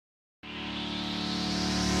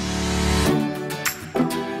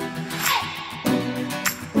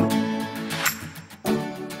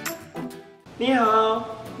你好，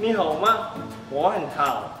你好吗？我很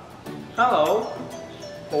好。Hello,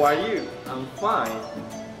 how are you? I'm fine.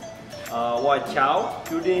 我叫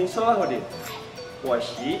Dudin Solahudin. 我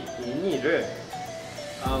是印尼人。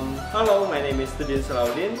Hello, my name is Dudin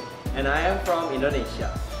Solahudin, and I am from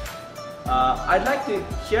Indonesia. I'd like to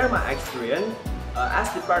share my experience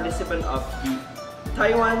as the participant of the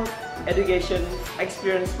Taiwan Education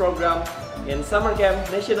Experience Program in Summer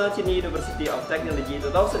Camp National Chinese University of Technology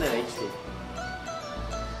 2018.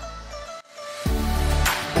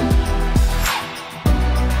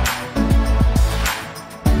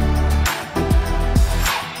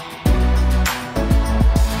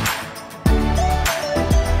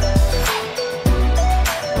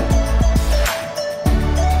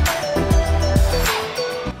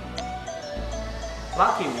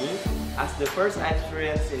 Lucky me, as the first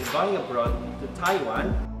experience in going abroad to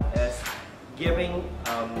Taiwan is giving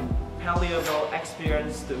valuable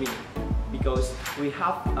experience to me, because we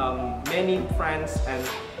have many friends, and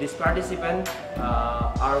these participants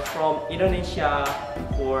are from Indonesia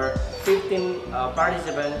for 15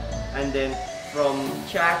 participants, and then from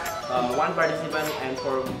Czech 1 participant, and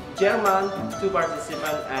from German 2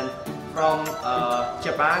 participants, and from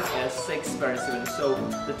Japan is 6 participants. So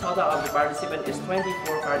the total of the participants is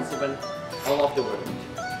 24 participants all over the world.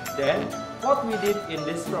 Then what we did in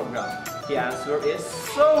this program? The answer is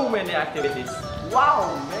so many activities.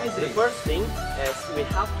 Wow, amazing! The first thing is we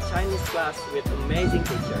have Chinese class with amazing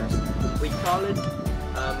teachers. We call it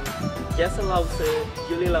Jason Lause,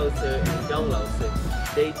 Julie Lause, and Gong Lause.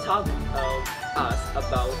 They taught us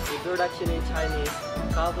about introduction in Chinese,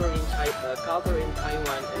 culture in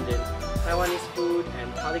Taiwan, and then Taiwanese food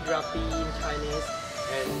and calligraphy in Chinese,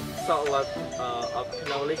 and so a lot of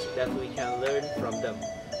knowledge that we can learn from them.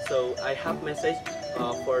 So I have message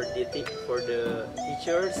for the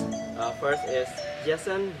teachers. First is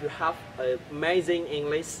Jason, you have amazing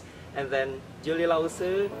English, and then Julie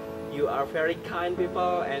Lause, you are very kind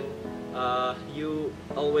people, and you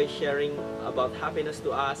always sharing about happiness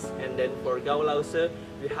to us. And then for Gao Lause,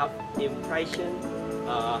 you have impression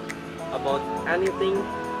about anything,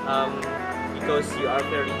 because you are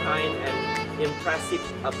very kind and impressive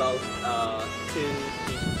about to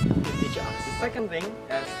teach us. The second thing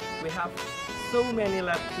is we have so many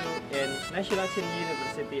labs too in National Chinese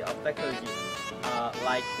University of Technology,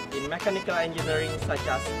 like in mechanical engineering, such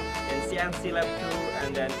as in CNC lab too,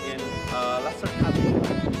 and then in laser cutting,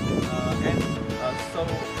 and so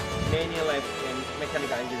many labs in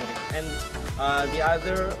mechanical engineering. And the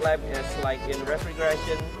other lab is like in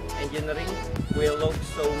refrigeration engineering. We look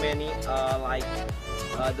so many like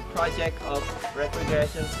the project of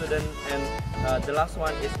refrigeration student, and the last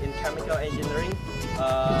one is in chemical engineering.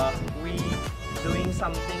 We doing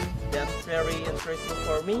something that's very interesting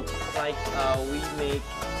for me, like we make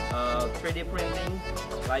 3D printing,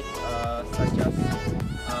 like such as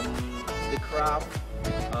the craft,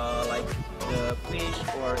 like the fish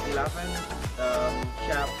or 11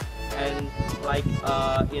 shape, and like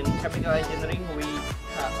in chemical engineering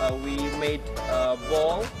we made a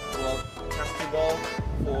ball, plastic ball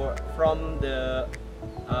from the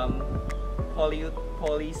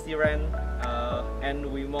polystyrene, and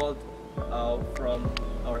we mold from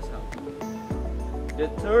ourselves. The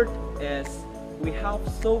third is we have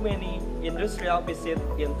so many industrial visits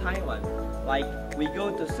in Taiwan. Like we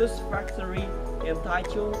go to Sus factory in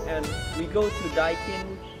Taichung, and we go to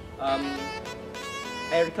Daikin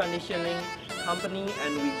air conditioning company,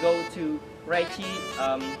 and we go to Reichi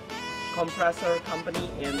compressor company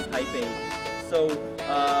in Taipei. So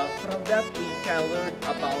from that we can learn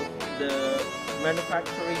about the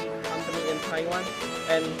manufacturing company in Taiwan,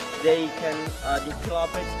 and they can develop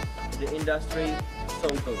the industry so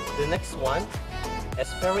good. The next one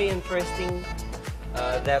is very interesting,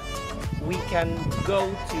 that we can go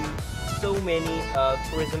to so many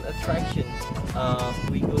tourism attractions.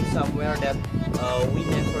 We go somewhere that we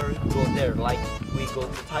never go there, like we go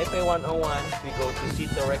to Taipei 101, we go to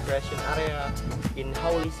Sito Recreation Area in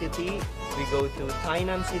Haoli City, we go to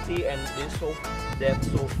Tainan City, and that's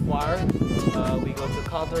so far. We go to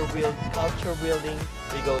culture building,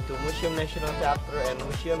 we go to Museum National Theater and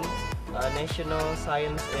Museum National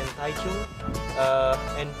Science in Taichung,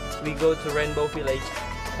 and we go to Rainbow Village,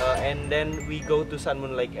 and then we go to Sun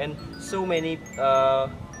Moon Lake, and so many places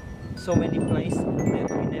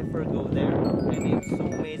that we never go there, and it's so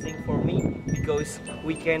amazing for me, because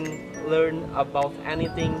we can learn about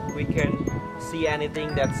anything, we can see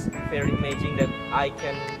anything that's very amazing that I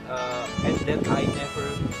can and that I never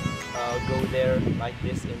go there like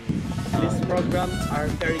this. This program are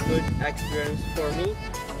very good experience for me,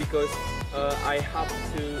 because I have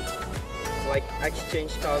to like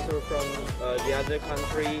exchange culture from the other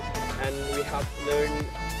country, and we have learned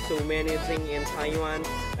so many things in Taiwan.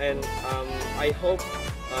 And I hope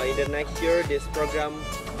in the next year this program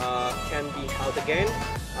can be held again.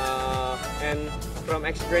 And from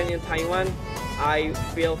experience in Taiwan, I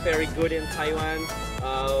feel very good in Taiwan,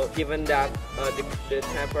 even that the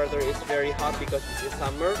temperature is very hot because it's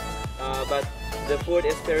summer, but the food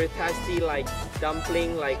is very tasty, like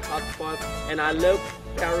dumpling, like hot pot, and I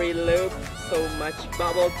very love so much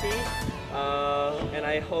bubble tea, and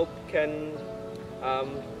I hope can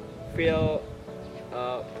feel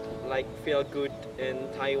good in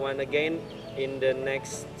Taiwan again in the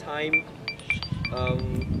next time.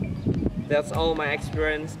 That's all my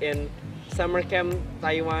experience in summer camp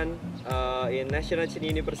Taiwan, in National Chin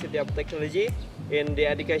University of Technology, in the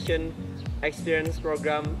Education Experience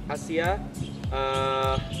Program Asia,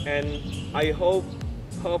 and I hope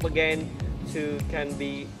again to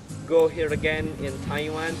go here again in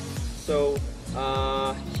Taiwan. So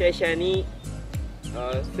Sheshani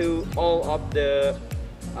to all of the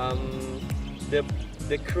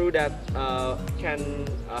crew that can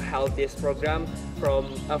help this program, from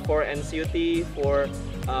for NCUT, for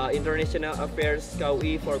International Affairs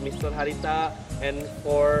KUI, for Mr. Harita, and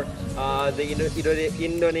for the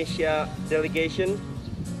Indonesia delegation,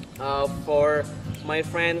 for my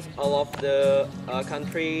friends all of the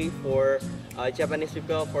country, for Japanese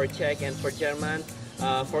people, for Czech and for German,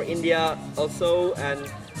 for India also, and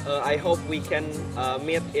I hope we can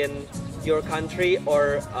meet in your country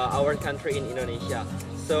or our country in Indonesia.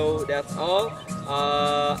 So that's all.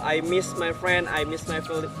 I miss my friend, I miss my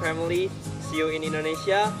family. See you in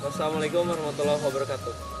Indonesia. Wassalamualaikum warahmatullahi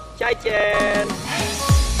wabarakatuh. Cai Chen!